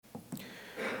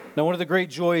Now, one of the great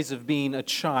joys of being a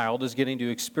child is getting to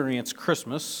experience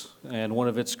Christmas, and one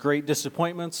of its great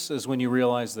disappointments is when you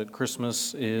realize that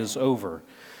Christmas is over.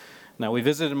 Now, we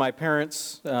visited my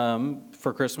parents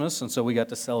for Christmas, and so we got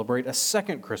to celebrate a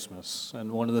second Christmas.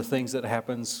 And one of the things that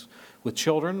happens with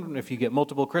children, if you get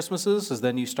multiple Christmases, is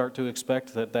then you start to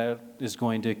expect that that is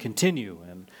going to continue.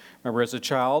 And remember, as a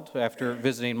child, after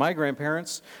visiting my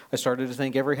grandparents, I started to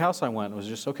think every house I went was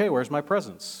just, okay, where's my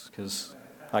presents? Because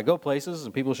I go places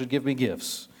and people should give me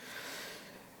gifts.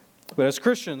 But as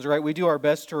Christians, right, we do our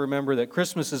best to remember that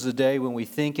Christmas is a day when we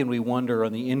think and we wonder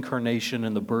on the incarnation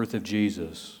and the birth of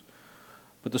Jesus.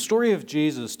 But the story of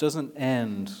Jesus doesn't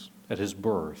end at his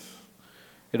birth.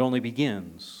 It only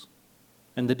begins.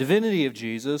 And the divinity of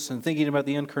Jesus and thinking about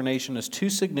the incarnation is too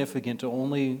significant to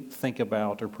only think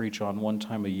about or preach on one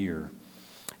time a year.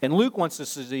 And Luke wants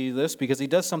us to see this because he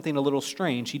does something a little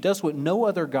strange. He does what no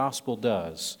other gospel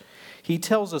does. He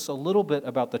tells us a little bit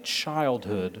about the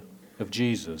childhood of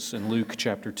Jesus in Luke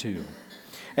chapter 2.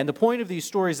 And the point of these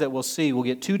stories that we'll see, we'll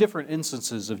get two different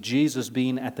instances of Jesus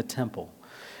being at the temple.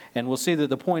 And we'll see that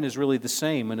the point is really the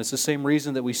same, and it's the same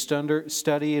reason that we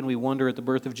study and we wonder at the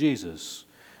birth of Jesus.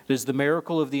 It is the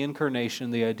miracle of the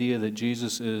incarnation, the idea that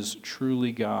Jesus is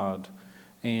truly God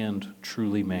and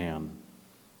truly man.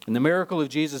 And the miracle of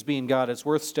Jesus being God, it's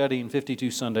worth studying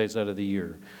 52 Sundays out of the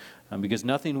year, because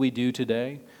nothing we do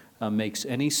today makes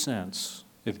any sense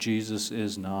if Jesus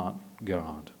is not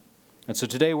God. And so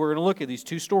today we're going to look at these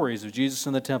two stories of Jesus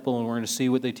in the temple, and we're going to see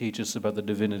what they teach us about the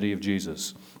divinity of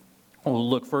Jesus. We'll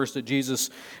look first at Jesus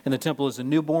in the temple as a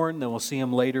newborn, then we'll see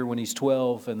him later when he's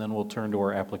 12, and then we'll turn to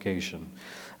our application.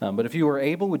 But if you are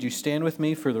able, would you stand with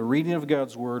me for the reading of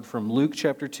God's Word from Luke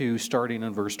chapter 2, starting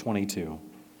in verse 22.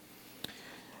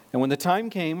 And when the time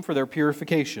came for their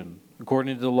purification,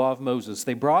 according to the law of Moses,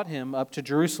 they brought him up to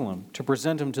Jerusalem to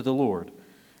present him to the Lord.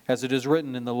 As it is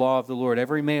written in the law of the Lord,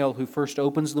 every male who first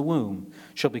opens the womb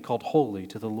shall be called holy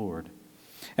to the Lord.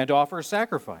 And to offer a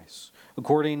sacrifice,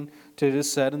 according to it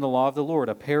is said in the law of the Lord,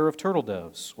 a pair of turtle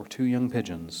doves or 2 young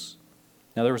pigeons.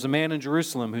 Now there was a man in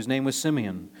Jerusalem whose name was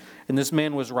Simeon, and this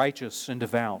man was righteous and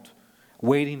devout,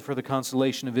 waiting for the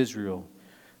consolation of Israel,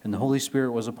 and the Holy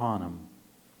Spirit was upon him.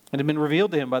 And it had been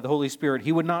revealed to him by the Holy Spirit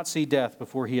he would not see death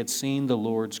before he had seen the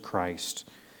Lord's Christ.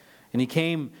 And he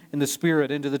came in the Spirit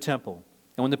into the temple.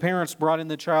 And when the parents brought in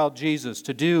the child Jesus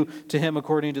to do to him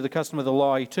according to the custom of the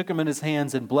law, he took him in his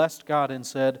hands and blessed God and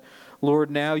said, Lord,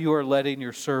 now you are letting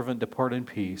your servant depart in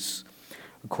peace,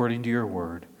 according to your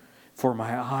word. For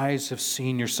my eyes have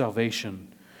seen your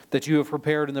salvation, that you have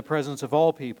prepared in the presence of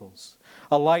all peoples,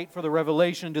 a light for the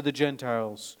revelation to the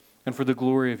Gentiles, and for the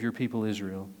glory of your people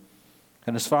Israel.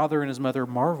 And his father and his mother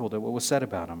marveled at what was said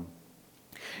about him.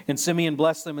 And Simeon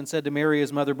blessed them and said to Mary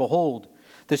his mother, Behold,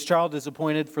 this child is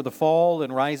appointed for the fall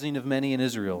and rising of many in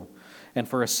Israel, and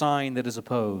for a sign that is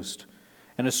opposed.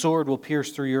 And a sword will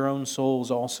pierce through your own souls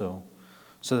also,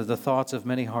 so that the thoughts of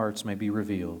many hearts may be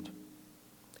revealed.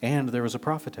 And there was a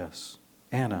prophetess,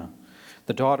 Anna,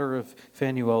 the daughter of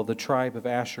Phanuel, the tribe of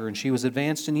Asher, and she was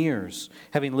advanced in years,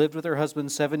 having lived with her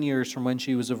husband 7 years from when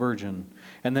she was a virgin,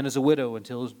 and then as a widow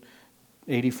until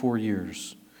 84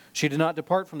 years. She did not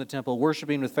depart from the temple,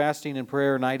 worshiping with fasting and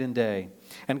prayer night and day.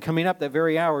 And coming up that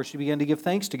very hour, she began to give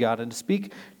thanks to God and to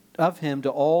speak of him to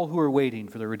all who were waiting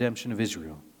for the redemption of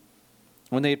Israel.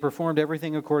 When they had performed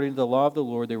everything according to the law of the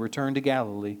Lord, they returned to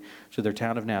Galilee, to their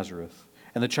town of Nazareth.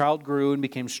 And the child grew and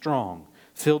became strong,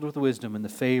 filled with wisdom, and the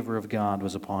favor of God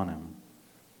was upon him.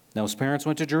 Now his parents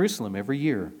went to Jerusalem every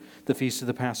year, the feast of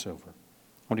the Passover.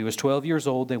 When he was 12 years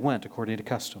old, they went according to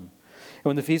custom. And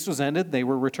when the feast was ended, they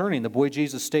were returning. The boy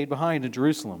Jesus stayed behind in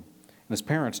Jerusalem, and his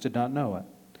parents did not know it.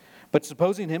 But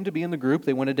supposing him to be in the group,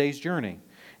 they went a day's journey.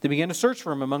 They began to search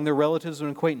for him among their relatives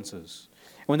and acquaintances.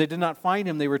 And when they did not find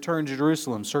him, they returned to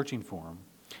Jerusalem, searching for him.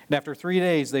 And after 3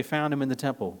 days, they found him in the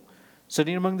temple,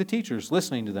 sitting among the teachers,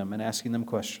 listening to them and asking them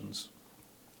questions.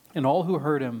 And all who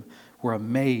heard him were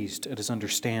amazed at his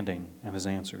understanding and his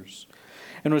answers.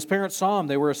 And when his parents saw him,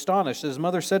 they were astonished. His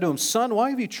mother said to him, Son, why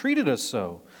have you treated us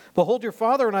so? Behold, your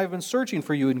father and I have been searching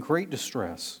for you in great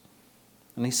distress.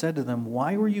 And he said to them,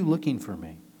 Why were you looking for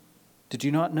me? Did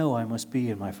you not know I must be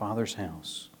in my father's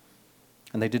house?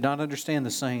 And they did not understand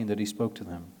the saying that he spoke to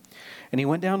them. And he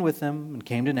went down with them and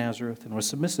came to Nazareth and was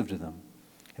submissive to them.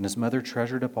 And his mother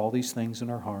treasured up all these things in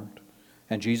her heart.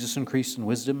 And Jesus increased in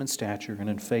wisdom and stature and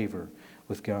in favor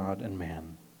with God and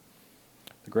man.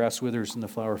 The grass withers and the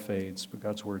flower fades, but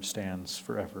God's word stands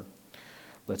forever.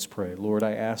 Let's pray. Lord,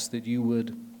 I ask that you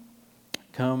would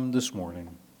come this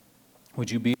morning. Would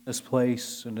you be in this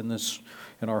place and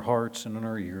in our hearts and in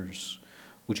our ears?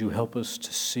 Would you help us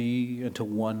to see and to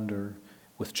wonder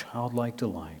with childlike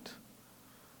delight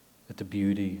at the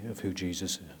beauty of who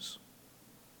Jesus is.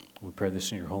 We pray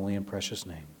this in your holy and precious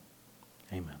name.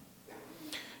 Amen.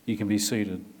 You can be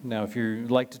seated. Now, if you'd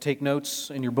like to take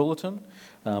notes in your bulletin,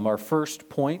 our first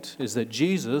point is that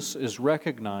Jesus is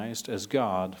recognized as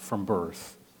God from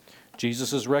birth.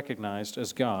 Jesus is recognized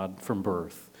as God from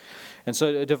birth. And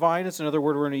so divine is another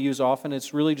word we're going to use often.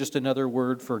 It's really just another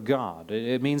word for God.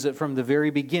 It means that from the very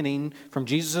beginning, from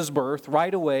Jesus' birth,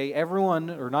 right away,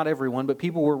 everyone, or not everyone, but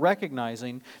people were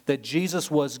recognizing that Jesus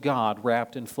was God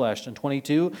wrapped in flesh. In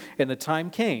 22, and the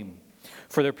time came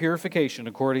for their purification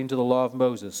according to the law of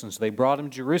Moses. And so they brought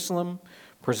him to Jerusalem,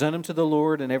 present him to the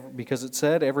Lord, and because it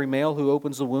said, every male who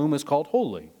opens the womb is called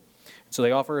holy. So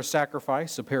they offer a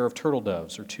sacrifice, a pair of turtle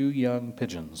doves or 2 young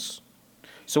pigeons.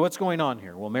 So what's going on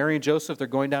here? Well, Mary and Joseph, they're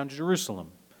going down to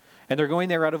Jerusalem. And they're going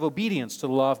there out of obedience to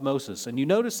the law of Moses. And you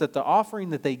notice that the offering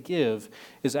that they give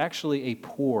is actually a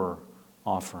poor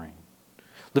offering.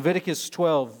 Leviticus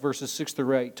 12, verses 6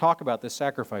 through 8, talk about this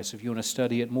sacrifice if you want to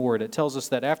study it more. And it tells us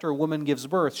that after a woman gives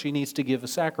birth, she needs to give a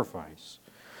sacrifice.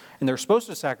 And they're supposed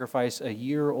to sacrifice a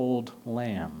year-old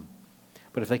lamb.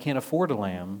 But if they can't afford a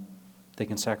lamb, they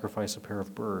can sacrifice a pair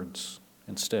of birds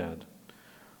instead.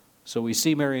 So we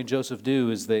see Mary and Joseph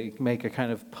do is they make a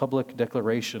kind of public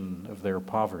declaration of their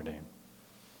poverty.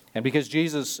 And because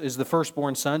Jesus is the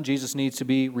firstborn son, Jesus needs to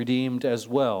be redeemed as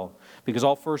well, because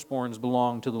all firstborns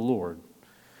belong to the Lord.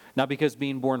 Not because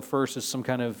being born first is some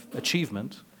kind of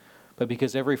achievement, but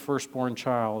because every firstborn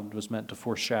child was meant to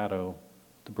foreshadow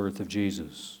the birth of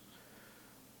Jesus.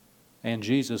 And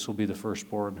Jesus will be the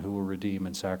firstborn who will redeem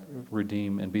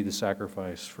and be the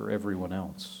sacrifice for everyone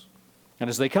else. And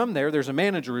as they come there, there's a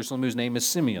man in Jerusalem whose name is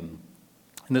Simeon.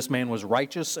 And this man was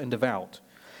righteous and devout.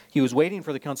 He was waiting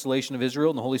for the consolation of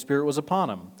Israel, and the Holy Spirit was upon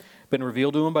him. Been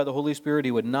revealed to him by the Holy Spirit, he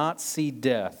would not see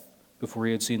death before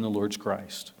he had seen the Lord's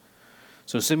Christ.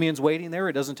 So Simeon's waiting there.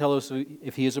 It doesn't tell us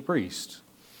if he is a priest.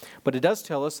 But it does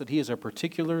tell us that he is a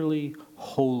particularly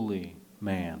holy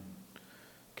man,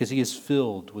 because he is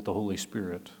filled with the Holy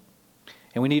Spirit.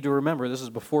 And we need to remember, this is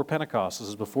before Pentecost. This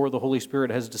is before the Holy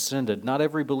Spirit has descended. Not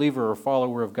every believer or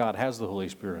follower of God has the Holy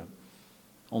Spirit.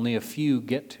 Only a few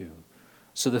get to.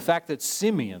 So the fact that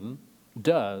Simeon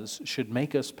does should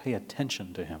make us pay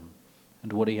attention to him and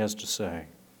to what he has to say.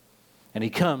 And he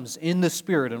comes in the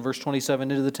Spirit, in verse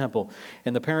 27, into the temple.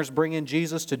 And the parents bring in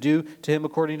Jesus to do to him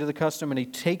according to the custom, and he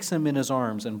takes him in his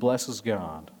arms and blesses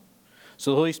God.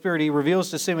 So the Holy Spirit, he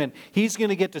reveals to Simeon, he's going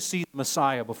to get to see the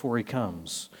Messiah before he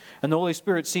comes. And the Holy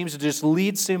Spirit seems to just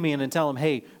lead Simeon and tell him,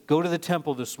 hey, go to the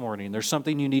temple this morning. There's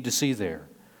something you need to see there.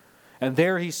 And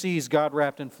there he sees God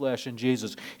wrapped in flesh in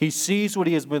Jesus. He sees what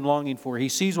he has been longing for. He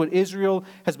sees what Israel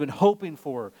has been hoping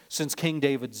for since King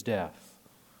David's death.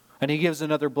 And he gives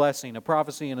another blessing, a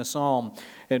prophecy and a psalm,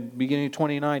 in beginning of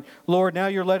 29. Lord, now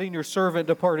you're letting your servant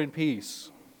depart in peace,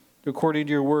 according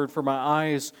to your word, for my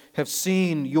eyes have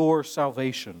seen your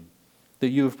salvation, that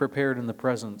you have prepared in the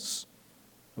presence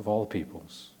of all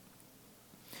peoples.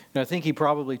 And I think he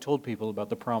probably told people about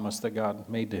the promise that God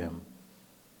made to him.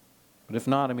 But if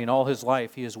not, all his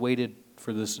life he has waited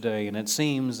for this day, and it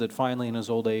seems that finally in his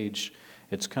old age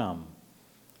it's come.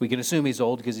 We can assume he's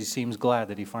old because he seems glad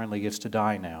that he finally gets to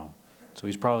die now. So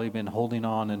he's probably been holding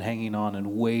on and hanging on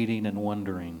and waiting and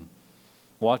wondering,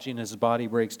 watching as his body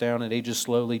breaks down and ages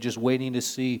slowly, just waiting to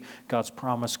see God's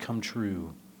promise come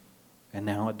true. And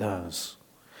now it does.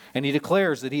 And he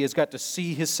declares that he has got to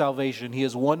see his salvation. He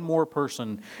is one more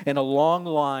person in a long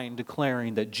line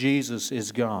declaring that Jesus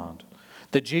is God,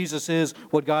 that Jesus is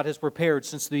what God has prepared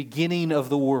since the beginning of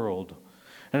the world.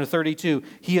 And in 32,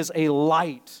 he is a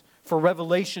light for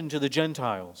revelation to the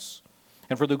Gentiles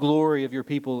and for the glory of your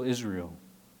people Israel.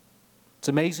 It's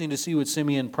amazing to see what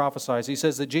Simeon prophesies. He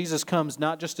says that Jesus comes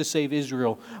not just to save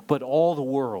Israel, but all the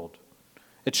world.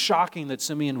 It's shocking that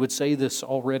Simeon would say this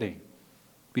already.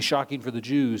 It'd be shocking for the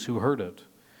Jews who heard it.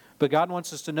 But God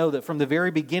wants us to know that from the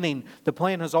very beginning, the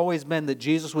plan has always been that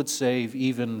Jesus would save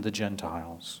even the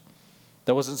Gentiles.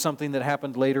 That wasn't something that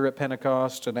happened later at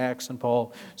Pentecost and Acts and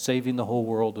Paul. Saving the whole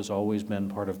world has always been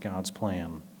part of God's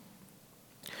plan.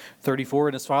 34,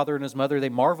 and his father and his mother, they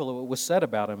marvel at what was said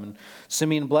about him. And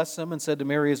Simeon blessed them and said to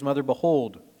Mary his mother,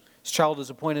 behold, this child is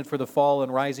appointed for the fall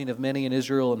and rising of many in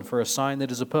Israel, and for a sign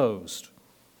that is opposed.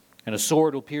 And a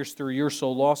sword will pierce through your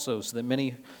soul also, so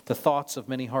that the thoughts of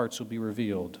many hearts will be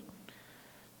revealed.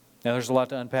 Now there's a lot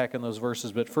to unpack in those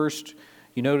verses, but first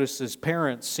you notice his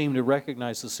parents seem to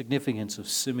recognize the significance of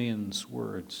Simeon's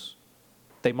words.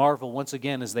 They marvel once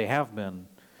again, as they have been,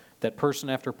 that person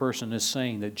after person is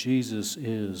saying that Jesus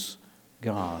is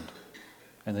God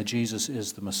and that Jesus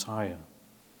is the Messiah.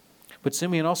 But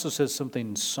Simeon also says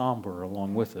something somber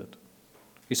along with it.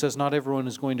 He says not everyone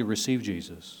is going to receive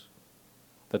Jesus,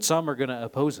 that some are going to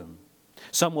oppose him.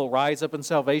 Some will rise up in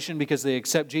salvation because they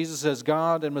accept Jesus as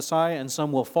God and Messiah, and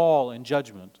some will fall in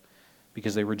judgment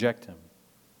because they reject him.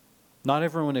 Not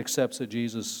everyone accepts that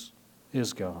Jesus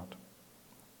is God.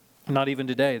 Not even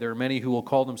today. There are many who will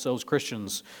call themselves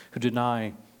Christians who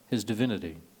deny his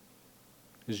divinity,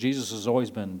 because Jesus has always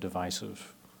been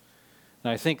divisive.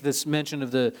 And I think this mention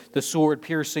of the sword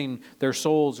piercing their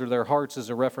souls or their hearts is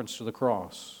a reference to the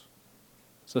cross.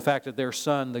 It's the fact that their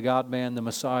Son, the God-man, the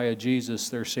Messiah, Jesus,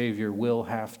 their Savior, will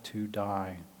have to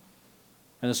die.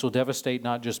 And this will devastate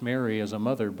not just Mary as a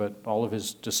mother, but all of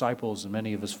his disciples and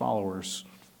many of his followers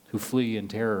who flee in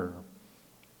terror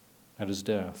at his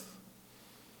death.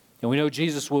 And we know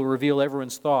Jesus will reveal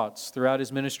everyone's thoughts. Throughout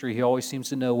his ministry, he always seems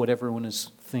to know what everyone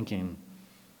is thinking,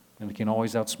 and he can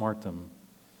always outsmart them.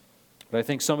 But I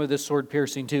think some of this sword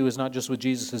piercing too is not just with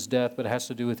Jesus' death, but it has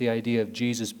to do with the idea of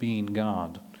Jesus being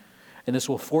God. And this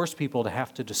will force people to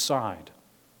have to decide,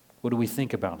 what do we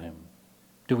think about him?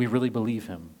 Do we really believe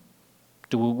him?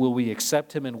 Will we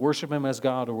accept him and worship him as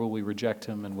God, or will we reject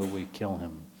him and will we kill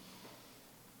him?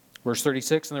 Verse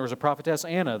 36, and there was a prophetess,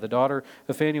 Anna, the daughter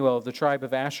of Phanuel of the tribe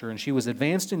of Asher, and she was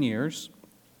advanced in years,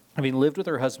 having lived with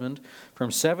her husband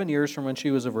from 7 years from when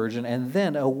she was a virgin, and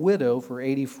then a widow for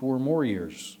 84 more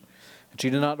years. And she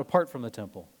did not depart from the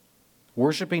temple,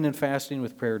 worshiping and fasting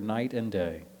with prayer night and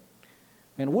day.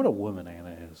 Man, what a woman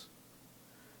Anna is.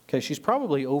 Okay, she's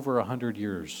probably over 100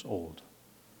 years old,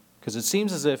 because it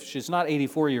seems as if she's not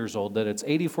 84 years old, that it's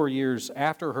 84 years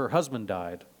after her husband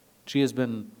died. She has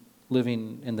been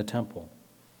living in the temple.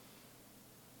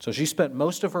 So she spent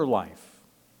most of her life,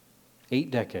 8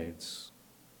 decades,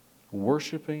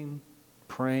 worshiping,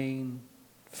 praying,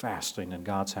 fasting in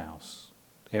God's house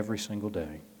every single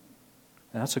day.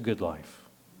 And that's a good life.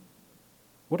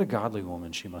 What a godly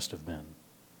woman she must have been.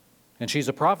 And she's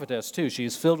a prophetess too. She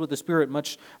is filled with the Spirit,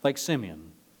 much like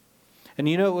Simeon. And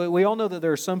you know, we all know that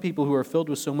there are some people who are filled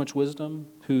with so much wisdom,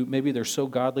 who maybe they're so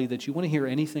godly that you want to hear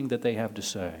anything that they have to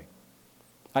say.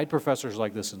 I had professors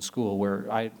like this in school where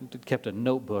I kept a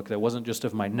notebook that wasn't just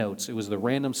of my notes. It was the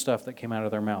random stuff that came out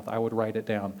of their mouth. I would write it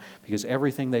down because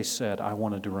everything they said I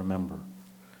wanted to remember.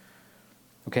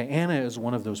 Okay, Anna is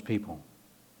one of those people.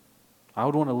 I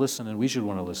would want to listen, and we should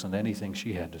want to listen to anything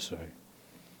she had to say.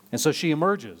 And so she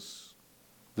emerges.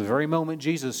 The very moment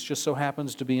Jesus just so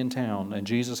happens to be in town, and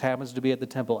Jesus happens to be at the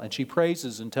temple, and she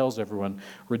praises and tells everyone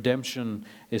redemption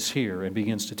is here, and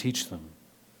begins to teach them.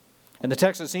 And the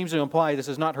text, it seems to imply this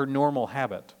is not her normal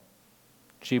habit.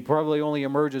 She probably only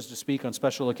emerges to speak on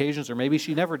special occasions, or maybe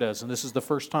she never does, and this is the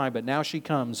first time, but now she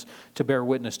comes to bear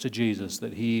witness to Jesus,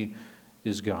 that he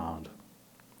is God.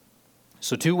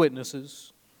 So 2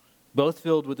 witnesses, both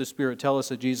filled with the Spirit, tell us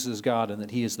that Jesus is God and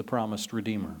that he is the promised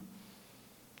Redeemer.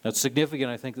 That's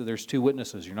significant, I think, that there's 2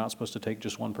 witnesses. You're not supposed to take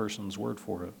just one person's word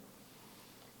for it.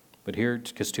 But here,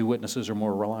 because 2 witnesses are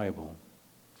more reliable.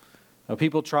 Now,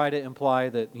 people try to imply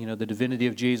that, the divinity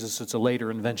of Jesus, it's a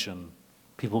later invention.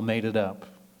 People made it up.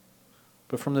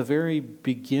 But from the very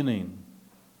beginning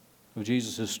of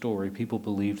Jesus' story, people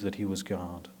believed that he was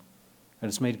God. And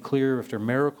it's made clear after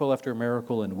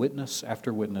miracle and witness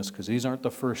after witness, because these aren't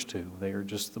the first 2, they are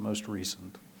just the most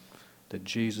recent, that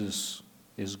Jesus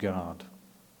is God.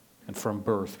 And from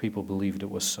birth, people believed it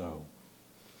was so.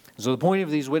 So the point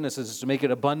of these witnesses is to make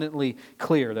it abundantly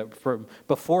clear that from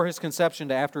before his conception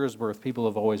to after his birth, people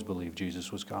have always believed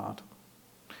Jesus was God.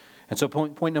 And so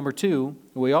point number 2,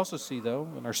 we also see, though,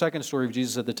 in our second story of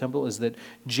Jesus at the temple, is that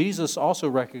Jesus also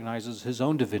recognizes his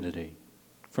own divinity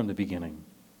from the beginning.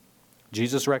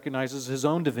 Jesus recognizes his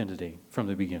own divinity from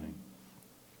the beginning.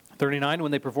 39,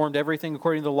 when they performed everything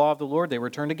according to the law of the Lord, they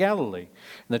returned to Galilee.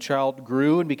 And the child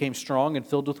grew and became strong and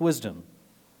filled with wisdom,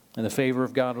 and the favor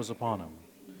of God was upon him.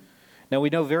 Now, we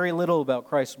know very little about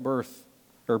Christ's birth,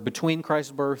 or between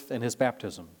Christ's birth and his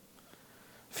baptism.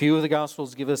 Few of the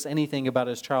Gospels give us anything about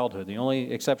his childhood. The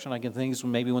only exception I can think is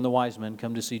maybe when the wise men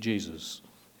come to see Jesus,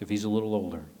 if he's a little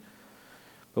older.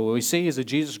 But what we see is that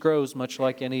Jesus grows much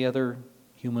like any other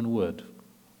human would.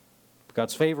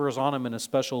 God's favor is on him in a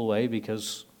special way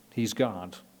because he's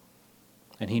God,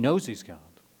 and he knows he's God.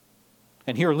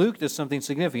 And here Luke does something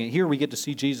significant. Here we get to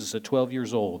see Jesus at 12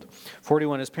 years old.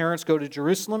 41, his parents go to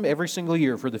Jerusalem every single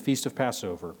year for the Feast of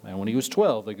Passover. And when he was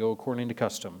 12, they go according to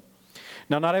custom.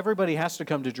 Now, not everybody has to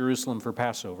come to Jerusalem for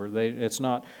Passover. It's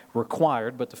not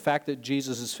required, but the fact that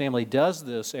Jesus' family does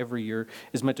this every year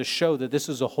is meant to show that this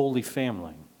is a holy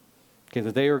family. Okay,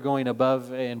 that they are going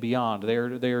above and beyond. They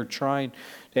are trying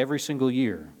every single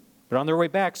year. But on their way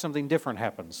back, something different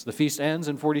happens. The feast ends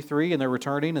in 43, and they're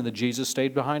returning, and Jesus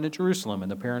stayed behind in Jerusalem, and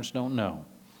the parents don't know.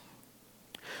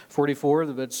 44,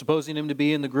 but supposing him to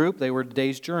be in the group, they were a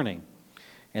day's journey.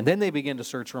 And then they begin to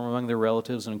search for him among their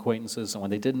relatives and acquaintances, and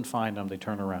when they didn't find him, they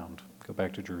turn around, go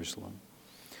back to Jerusalem.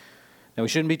 Now, we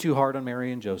shouldn't be too hard on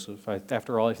Mary and Joseph.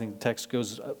 After all, I think the text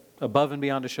goes above and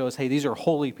beyond to show us, hey, these are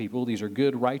holy people. These are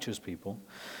good, righteous people.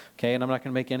 Okay, and I'm not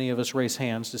going to make any of us raise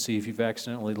hands to see if you've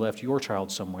accidentally left your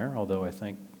child somewhere, although I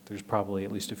think there's probably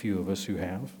at least a few of us who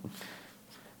have.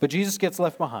 But Jesus gets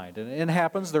left behind, and it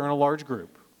happens. They're in a large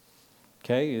group.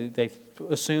 Okay, they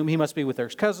assume he must be with their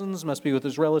cousins, must be with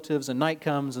his relatives, and night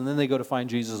comes, and then they go to find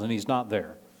Jesus, and he's not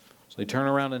there. So they turn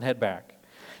around and head back.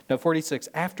 Now, 46,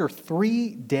 after 3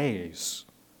 days,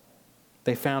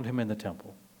 they found him in the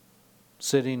temple,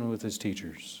 sitting with his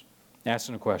teachers,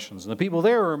 asking him questions. And the people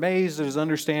there are amazed at his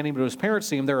understanding, but when his parents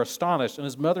see him, they're astonished. And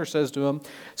his mother says to him,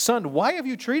 "Son, why have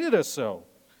you treated us so?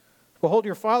 Behold,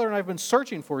 your father and I have been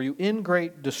searching for you in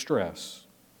great distress."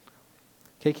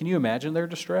 Okay, can you imagine their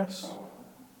distress?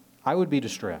 I would be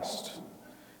distressed.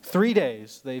 3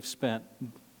 days they've spent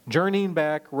journeying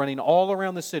back, running all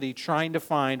around the city, trying to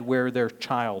find where their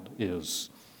child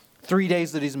is. 3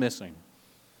 days that he's missing.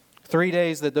 3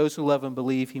 days that those who love him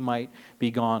believe he might be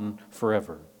gone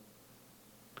forever.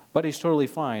 But he's totally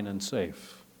fine and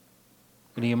safe.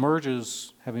 And he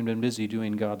emerges having been busy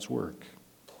doing God's work.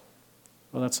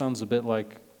 Well, that sounds a bit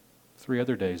like 3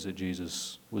 other days that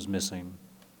Jesus was missing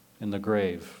in the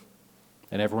grave.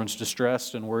 And everyone's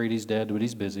distressed and worried he's dead, but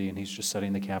he's busy and he's just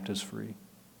setting the captives free.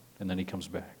 And then he comes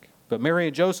back. But Mary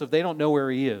and Joseph, they don't know where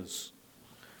he is.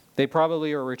 They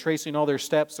probably are retracing all their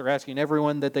steps. They're asking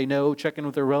everyone that they know, checking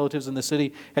with their relatives in the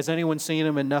city, has anyone seen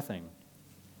him? And nothing.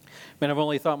 Man, I've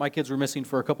only thought my kids were missing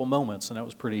for a couple moments, and that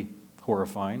was pretty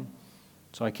horrifying.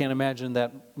 So I can't imagine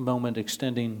that moment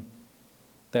extending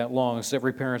that long. It's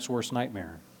every parent's worst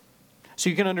nightmare. So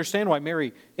you can understand why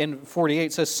Mary in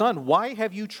 48 says, "Son, why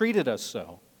have you treated us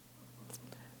so?" It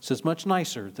says much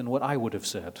nicer than what I would have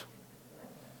said.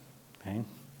 Okay?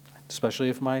 Especially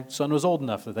if my son was old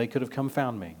enough that they could have come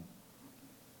found me.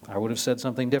 I would have said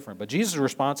something different. But Jesus'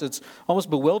 response, it's almost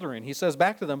bewildering. He says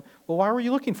back to them, "Well, why were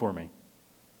you looking for me?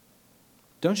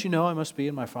 Don't you know I must be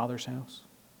in my Father's house?"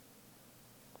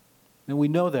 And we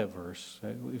know that verse.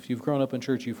 If you've grown up in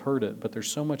church, you've heard it. But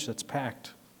there's so much that's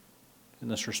packed in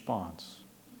this response.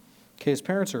 Okay, his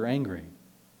parents are angry.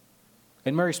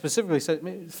 And Mary specifically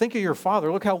said, "Think of your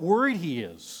father. Look how worried he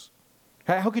is.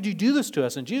 How could you do this to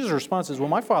us?" And Jesus' response is, "Well,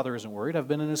 my father isn't worried. I've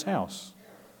been in his house.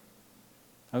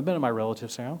 I've been in my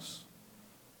relative's house.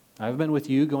 I've been with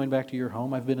you going back to your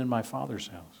home. I've been in my Father's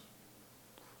house."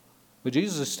 But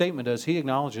Jesus' statement is he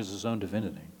acknowledges his own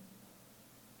divinity.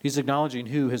 He's acknowledging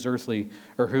who his earthly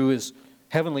or who his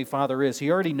heavenly Father is.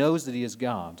 He already knows that he is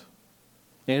God.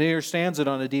 And he understands it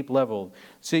on a deep level.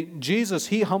 See, Jesus,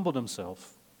 he humbled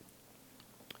himself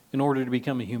in order to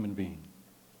become a human being.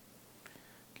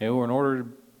 Okay, or in order to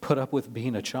put up with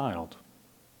being a child.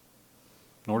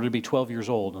 In order to be 12 years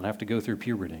old and have to go through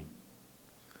puberty.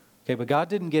 Okay, but God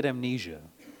didn't get amnesia.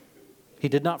 He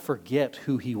did not forget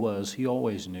who he was. He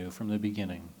always knew from the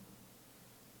beginning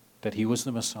that he was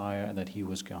the Messiah and that he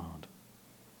was God.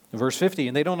 In verse 50,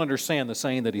 and they don't understand the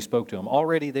saying that he spoke to them.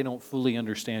 Already they don't fully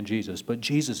understand Jesus, but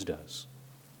Jesus does.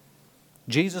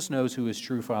 Jesus knows who his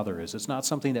true Father is. It's not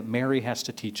something that Mary has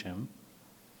to teach him.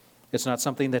 It's not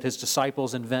something that his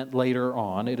disciples invent later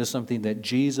on. It is something that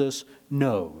Jesus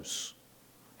knows.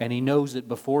 And he knows it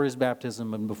before his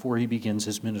baptism and before he begins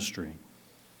his ministry.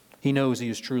 He knows he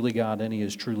is truly God and he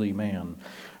is truly man.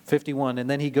 51, and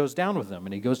then he goes down with them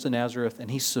and he goes to Nazareth and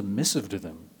he's submissive to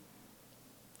them.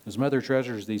 His mother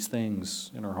treasures these things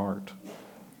in her heart.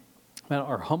 Now,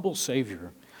 our humble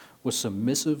Savior was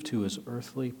submissive to his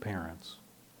earthly parents.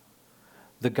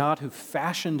 The God who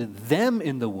fashioned them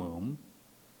in the womb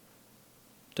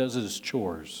does his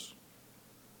chores.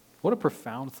 What a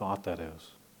profound thought that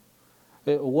is.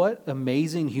 What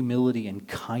amazing humility and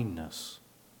kindness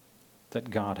that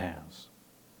God has.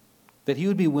 That he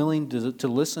would be willing to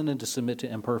listen and to submit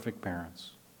to imperfect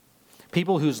parents.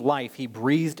 People whose life he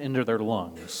breathed into their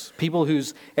lungs. People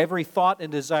whose every thought and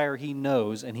desire he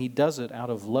knows, and he does it out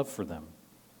of love for them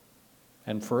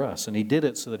and for us. And he did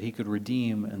it so that he could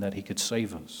redeem and that he could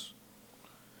save us.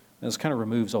 And this kind of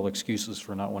removes all excuses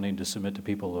for not wanting to submit to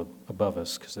people above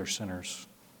us because they're sinners,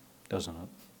 doesn't it?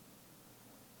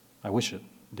 I wish it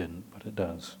didn't, but it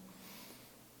does.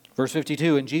 Verse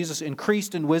 52, and Jesus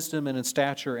increased in wisdom and in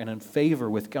stature and in favor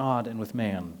with God and with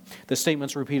man. This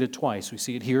statement's repeated twice. We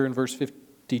see it here in verse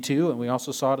 52, and we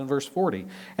also saw it in verse 40.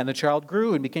 And the child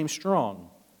grew and became strong,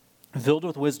 filled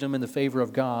with wisdom, and the favor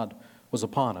of God was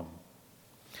upon him.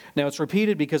 Now, it's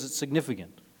repeated because it's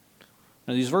significant.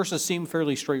 Now, these verses seem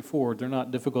fairly straightforward. They're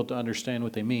not difficult to understand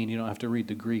what they mean. You don't have to read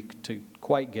the Greek to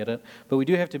quite get it. But we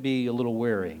do have to be a little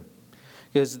wary,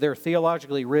 because they're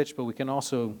theologically rich, but we can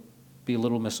also be a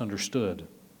little misunderstood.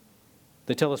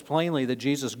 They tell us plainly that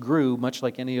Jesus grew much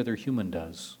like any other human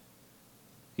does.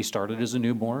 He started as a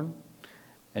newborn,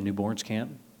 and newborns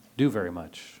can't do very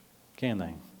much, can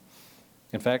they?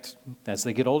 In fact, as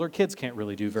they get older, kids can't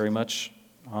really do very much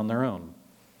on their own.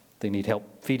 They need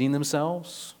help feeding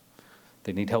themselves.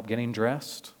 They need help getting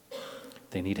dressed.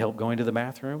 They need help going to the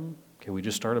bathroom. Okay, we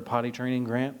just started potty training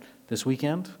Grant this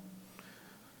weekend,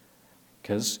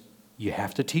 because you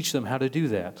have to teach them how to do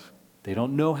that. They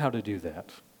don't know how to do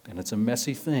that, and it's a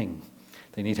messy thing.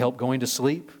 They need help going to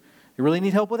sleep. They really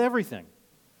need help with everything.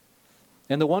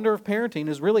 And the wonder of parenting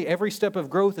is really every step of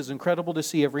growth is incredible to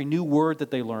see. Every new word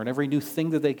that they learn, every new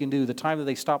thing that they can do, the time that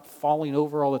they stop falling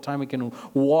over all the time and can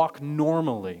walk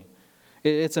normally.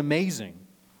 It's amazing.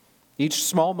 Each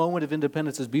small moment of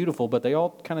independence is beautiful, but they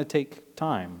all kind of take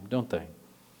time, don't they?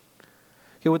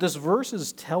 Okay, what this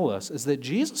verses tell us is that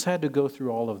Jesus had to go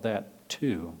through all of that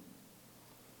too.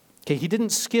 Okay, he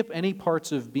didn't skip any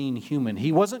parts of being human.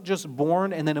 He wasn't just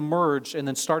born and then emerged and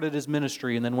then started his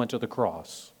ministry and then went to the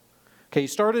cross. Okay, he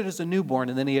started as a newborn,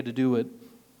 and then he had to do what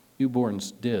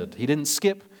newborns did. He didn't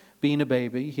skip being a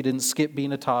baby. He didn't skip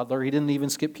being a toddler. He didn't even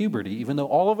skip puberty, even though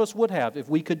all of us would have if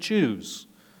we could choose.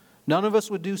 None of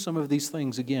us would do some of these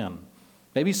things again.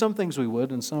 Maybe some things we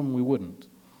would, and some we wouldn't.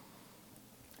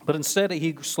 But instead,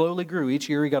 he slowly grew. Each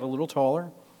year he got a little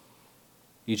taller.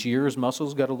 Each year his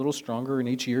muscles got a little stronger, and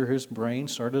each year his brain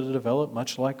started to develop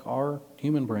much like our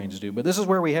human brains do. But this is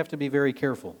where we have to be very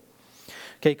careful.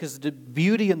 Okay, because the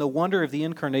beauty and the wonder of the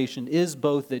incarnation is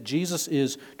both that Jesus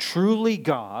is truly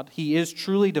God, he is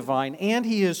truly divine, and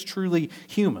he is truly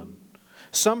human.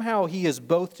 Somehow he is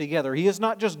both together. He is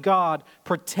not just God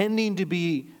pretending to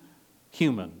be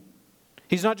human.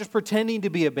 He's not just pretending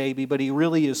to be a baby, but he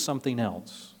really is something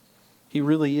else. He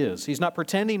really is. He's not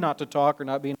pretending not to talk or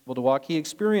not being able to walk. He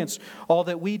experienced all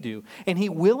that we do. And he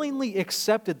willingly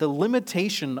accepted the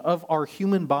limitation of our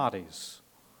human bodies,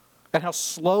 and how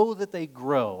slow that they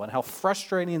grow, and how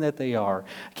frustrating that they are.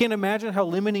 I can't imagine how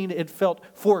limiting it felt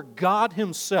for God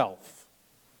himself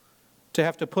to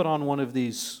have to put on one of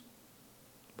these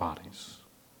bodies.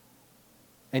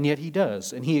 And yet he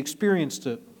does, and he experienced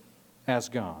it as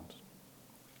God.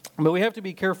 But we have to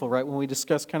be careful, right, when we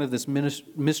discuss kind of this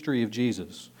mystery of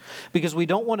Jesus, because we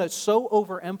don't want to so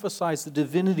overemphasize the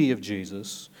divinity of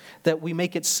Jesus that we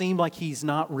make it seem like he's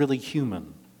not really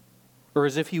human, or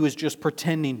as if he was just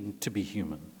pretending to be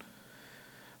human.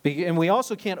 And we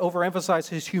also can't overemphasize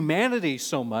his humanity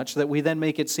so much that we then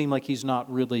make it seem like he's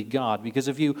not really God. Because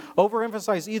if you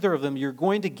overemphasize either of them, you're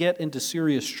going to get into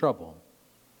serious trouble.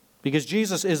 Because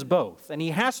Jesus is both, and he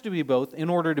has to be both in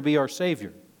order to be our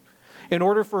Savior. In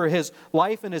order for his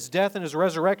life and his death and his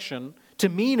resurrection to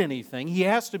mean anything, he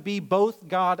has to be both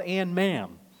God and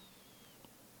man.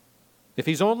 If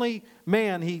he's only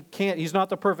man, he's not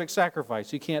the perfect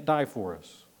sacrifice. He can't die for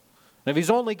us. And if he's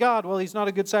only God, well, he's not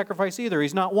a good sacrifice either.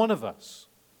 He's not one of us.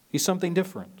 He's something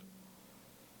different.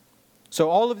 So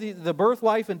all of the birth,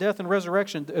 life, and death and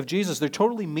resurrection of Jesus, they're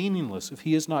totally meaningless if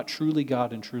he is not truly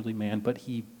God and truly man, but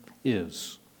he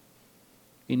is.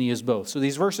 And he is both. So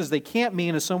these verses, they can't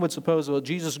mean, as some would suppose, well,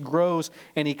 Jesus grows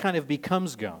and he kind of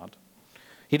becomes God.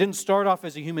 He didn't start off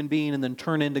as a human being and then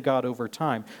turn into God over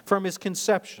time. From his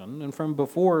conception and from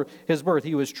before his birth,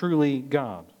 he was truly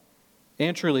God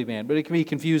and truly man. But it can be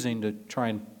confusing to try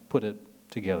and put it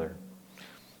together.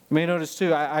 You may notice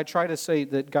too, I try to say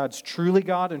that God's truly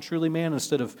God and truly man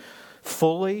instead of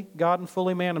fully God and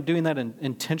fully man. I'm doing that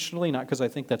intentionally, not because I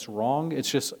think that's wrong.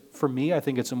 It's just, for me, I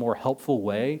think it's a more helpful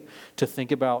way to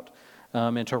think about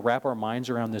and to wrap our minds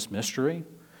around this mystery.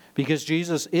 Because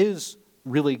Jesus is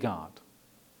really God.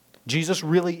 Jesus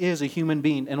really is a human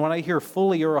being. And when I hear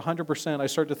fully or 100%, I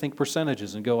start to think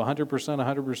percentages and go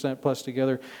 100% plus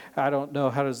together. I don't know,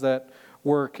 how does that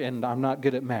work? And I'm not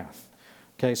good at math.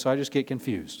 Okay, so I just get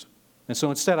confused. And so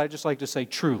instead, I just like to say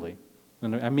truly.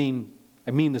 And I mean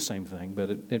the same thing, but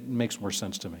it makes more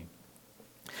sense to me.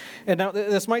 And now,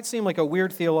 this might seem like a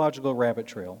weird theological rabbit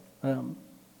trail, and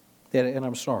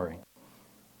I'm sorry.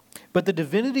 But the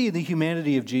divinity and the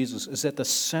humanity of Jesus is at the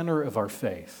center of our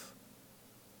faith.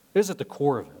 It is at the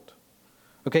core of it.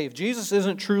 Okay, if Jesus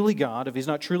isn't truly God, if he's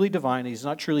not truly divine, he's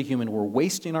not truly human, we're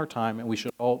wasting our time and we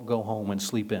should all go home and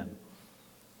sleep in.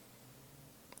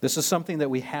 This is something that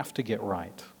we have to get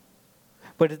right.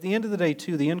 But at the end of the day,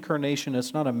 too, the incarnation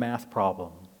is not a math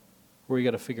problem where you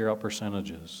got to figure out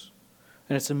percentages.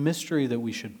 And it's a mystery that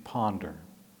we should ponder.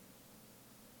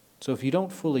 So if you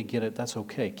don't fully get it, that's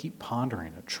okay. Keep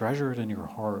pondering it. Treasure it in your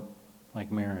heart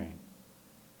like Mary.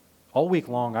 All week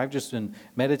long, I've just been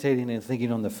meditating and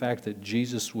thinking on the fact that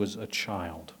Jesus was a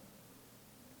child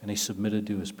and he submitted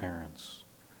to his parents.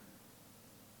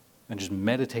 And just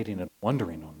meditating and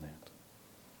wondering on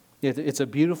that. It's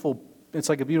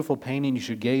like a beautiful painting you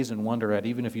should gaze and wonder at,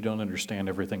 even if you don't understand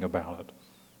everything about it,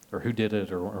 or who did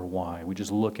it, or why. We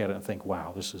just look at it and think,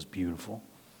 wow, this is beautiful.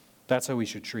 That's how we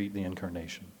should treat the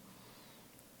incarnation.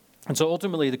 And so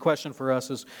ultimately, the question for us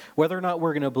is whether or not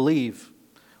we're going to believe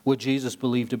what Jesus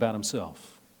believed about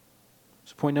himself.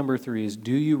 So point number 3 is,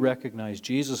 do you recognize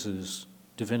Jesus'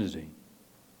 divinity?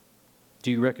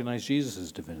 Do you recognize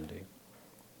Jesus' divinity?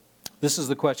 This is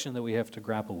the question that we have to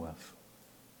grapple with.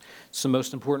 It's the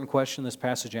most important question this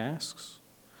passage asks.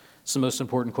 It's the most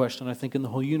important question, I think, in the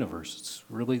whole universe. It's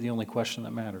really the only question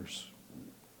that matters.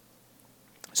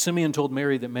 Simeon told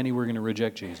Mary that many were going to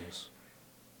reject Jesus.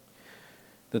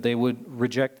 That they wouldn't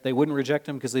reject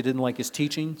him because they didn't like his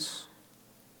teachings.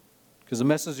 Because the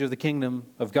message of the kingdom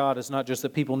of God is not just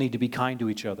that people need to be kind to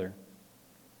each other.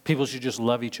 People should just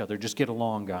love each other. Just get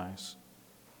along, guys.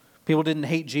 People didn't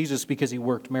hate Jesus because he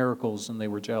worked miracles and they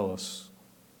were jealous.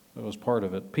 That was part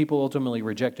of it. People ultimately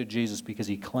rejected Jesus because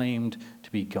he claimed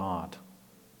to be God.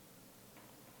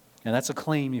 And that's a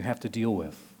claim you have to deal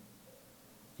with.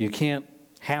 You can't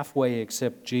halfway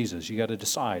accept Jesus. You got to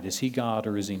decide, is he God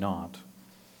or is he not?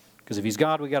 Because if he's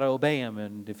God, we got to obey him.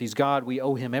 And if he's God, we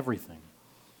owe him everything.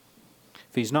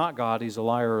 If he's not God, he's a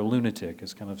liar or a lunatic,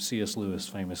 as kind of C.S. Lewis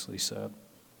famously said.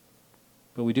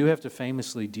 But we do have to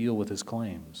famously deal with his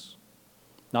claims.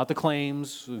 Not the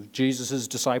claims of Jesus'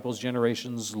 disciples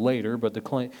generations later, but the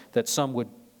claim that some would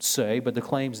say, but the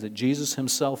claims that Jesus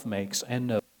himself makes and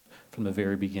knows from the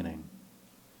very beginning.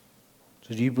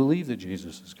 So do you believe that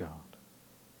Jesus is God?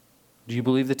 Do you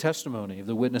believe the testimony of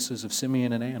the witnesses of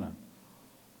Simeon and Anna?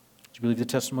 Do you believe the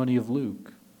testimony of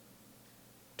Luke?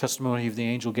 Testimony of the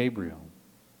angel Gabriel?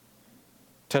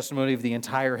 Testimony of the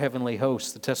entire heavenly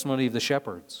host? The testimony of the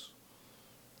shepherds?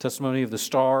 Testimony of the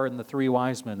star and the 3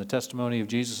 wise men, the testimony of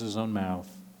Jesus' own mouth,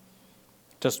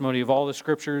 testimony of all the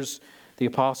scriptures, the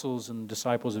apostles and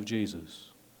disciples of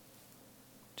Jesus.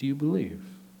 Do you believe?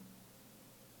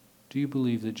 Do you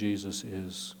believe that Jesus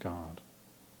is God?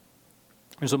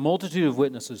 There's a multitude of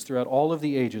witnesses throughout all of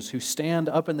the ages who stand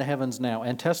up in the heavens now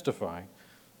and testify,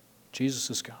 Jesus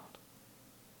is God.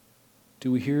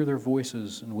 Do we hear their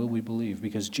voices and will we believe?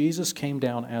 Because Jesus came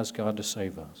down as God to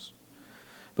save us.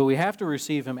 But we have to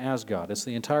receive him as God. It's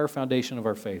the entire foundation of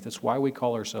our faith. It's why we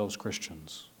call ourselves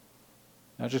Christians.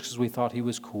 Not just because we thought he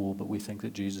was cool, but we think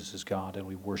that Jesus is God and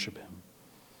we worship him.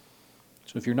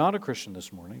 So if you're not a Christian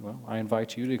this morning, well, I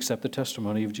invite you to accept the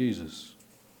testimony of Jesus.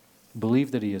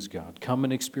 Believe that he is God. Come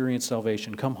and experience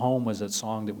salvation. Come home was that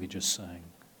song that we just sang.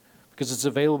 Because it's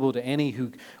available to any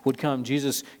who would come.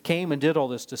 Jesus came and did all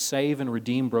this to save and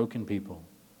redeem broken people.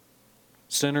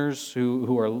 Sinners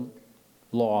who are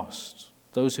lost.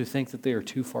 Those who think that they are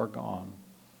too far gone.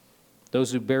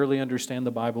 Those who barely understand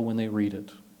the Bible when they read it.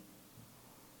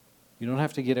 You don't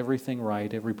have to get everything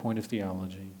right, every point of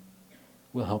theology.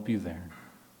 We'll help you there.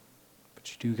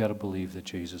 But you do got to believe that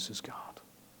Jesus is God.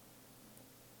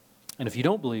 And if you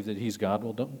don't believe that he's God,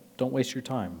 well, don't waste your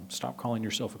time. Stop calling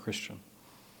yourself a Christian.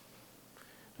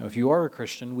 Now, if you are a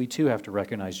Christian, we too have to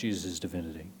recognize Jesus'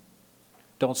 divinity.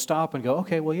 Don't stop and go,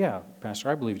 okay, well, yeah, Pastor,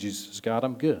 I believe Jesus is God.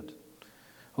 I'm good.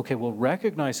 Okay, we'll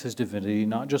recognize his divinity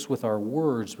not just with our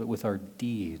words, but with our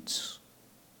deeds,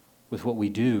 with what we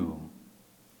do,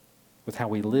 with how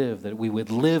we live, that we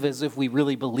would live as if we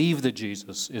really believe that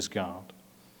Jesus is God,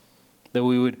 that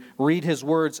we would read his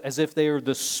words as if they are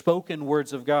the spoken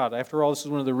words of God. After all, this is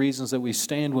one of the reasons that we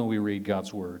stand when we read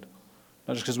God's word.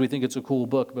 Not just because we think it's a cool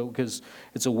book, but because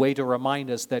it's a way to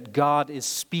remind us that God is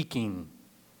speaking,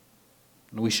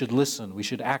 and we should listen, we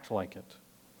should act like it.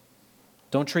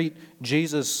 Don't treat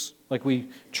Jesus like we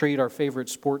treat our favorite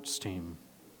sports team.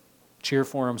 Cheer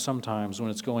for him sometimes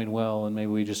when it's going well, and maybe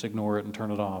we just ignore it and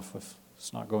turn it off if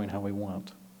it's not going how we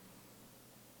want.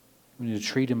 We need to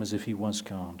treat him as if he was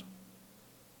God.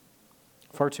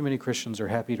 Far too many Christians are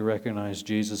happy to recognize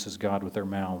Jesus as God with their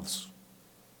mouths,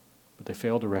 but they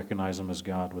fail to recognize him as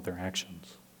God with their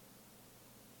actions.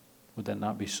 Would that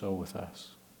not be so with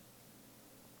us?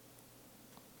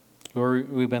 Where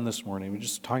we've been this morning, we're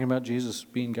just talking about Jesus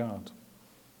being God.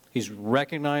 He's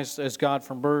recognized as God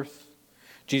from birth.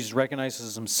 Jesus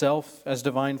recognizes himself as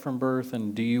divine from birth.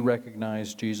 And do you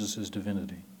recognize Jesus'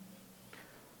 divinity?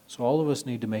 So all of us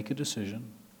need to make a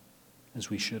decision, as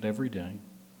we should every day,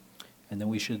 and then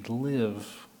we should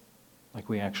live like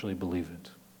we actually believe it.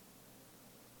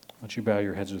 don't you bow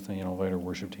your heads with me and I'll invite our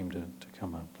worship team to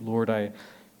come up. Lord, I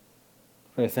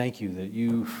thank you that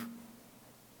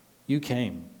you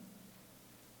came.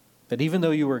 That even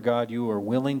though you are God, you are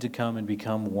willing to come and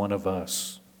become one of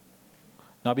us.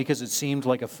 Not because it seemed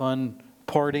like a fun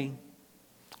party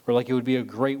or like it would be a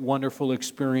great, wonderful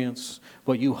experience,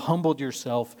 but you humbled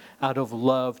yourself out of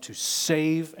love to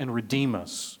save and redeem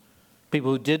us, people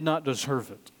who did not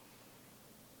deserve it,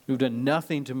 who've done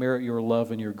nothing to merit your love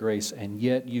and your grace, and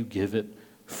yet you give it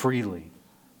freely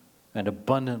and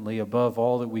abundantly above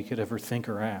all that we could ever think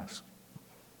or ask.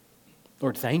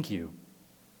 Lord, thank you.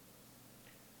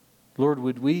 Lord,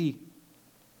 would we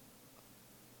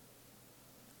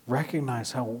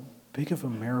recognize how big of a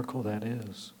miracle that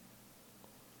is?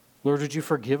 Lord, would you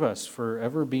forgive us for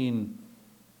ever being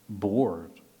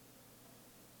bored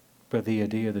by the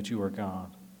idea that you are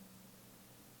God?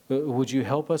 Would you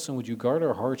help us and would you guard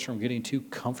our hearts from getting too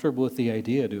comfortable with the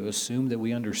idea to assume that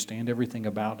we understand everything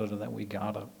about it and that we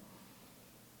got it?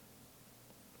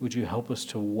 Would you help us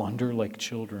to wonder like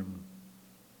children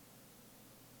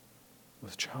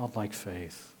with childlike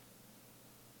faith?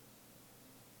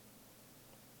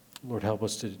 Lord, help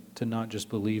us to not just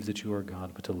believe that you are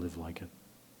God, but to live like it.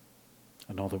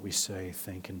 And all that we say,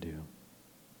 think, and do. And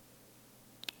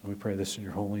we pray this in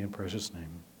your holy and precious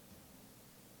name.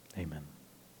 Amen.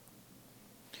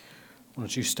 Why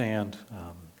don't you stand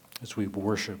as we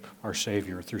worship our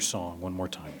Savior through song one more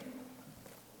time.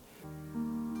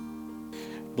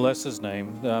 Bless his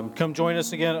name. Come join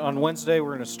us again on Wednesday.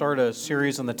 We're going to start a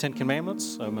series on the Ten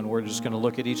Commandments, and we're just going to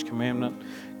look at each commandment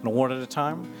one at a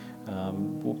time.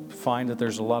 We'll find that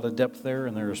there's a lot of depth there,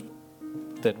 and there's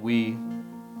that we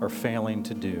are failing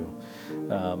to do.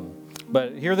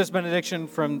 But hear this benediction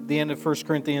from the end of 1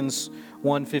 Corinthians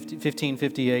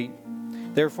 15:58.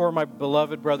 Therefore, my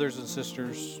beloved brothers and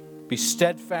sisters, be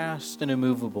steadfast and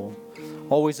immovable,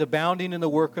 always abounding in the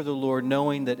work of the Lord,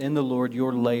 knowing that in the Lord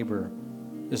your labor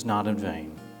is not in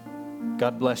vain.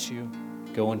 God bless you.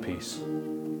 Go in peace.